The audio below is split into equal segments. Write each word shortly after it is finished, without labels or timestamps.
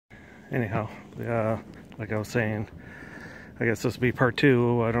anyhow, like I was saying, I guess this will be part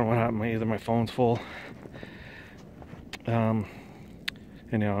 2. I don't know what happened. Either my phone's full.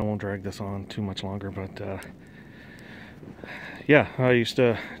 Anyhow, I won't drag this on too much longer, but yeah, I used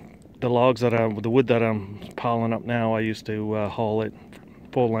to, the wood that I'm piling up now, I used to haul it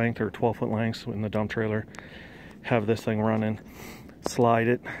full length or 12-foot lengths in the dump trailer, have this thing running, slide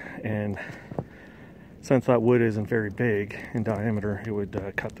it, and since that wood isn't very big in diameter, it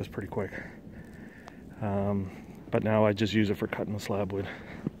would cut this pretty quick. But now I just use it for cutting the slab wood.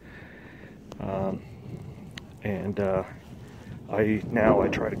 I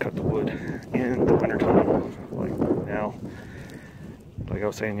try to cut the wood in the wintertime. Like now, like I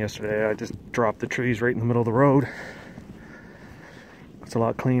was saying yesterday, I just dropped the trees right in the middle of the road. It's a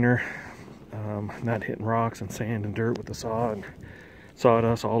lot cleaner, not hitting rocks and sand and dirt with the saw and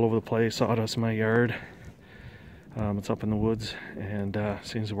sawdust all over the place, sawdust in my yard. It's up in the woods, and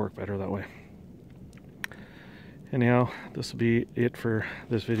seems to work better that way. Anyhow, this will be it for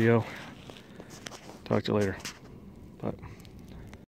this video. Talk to you later. Bye.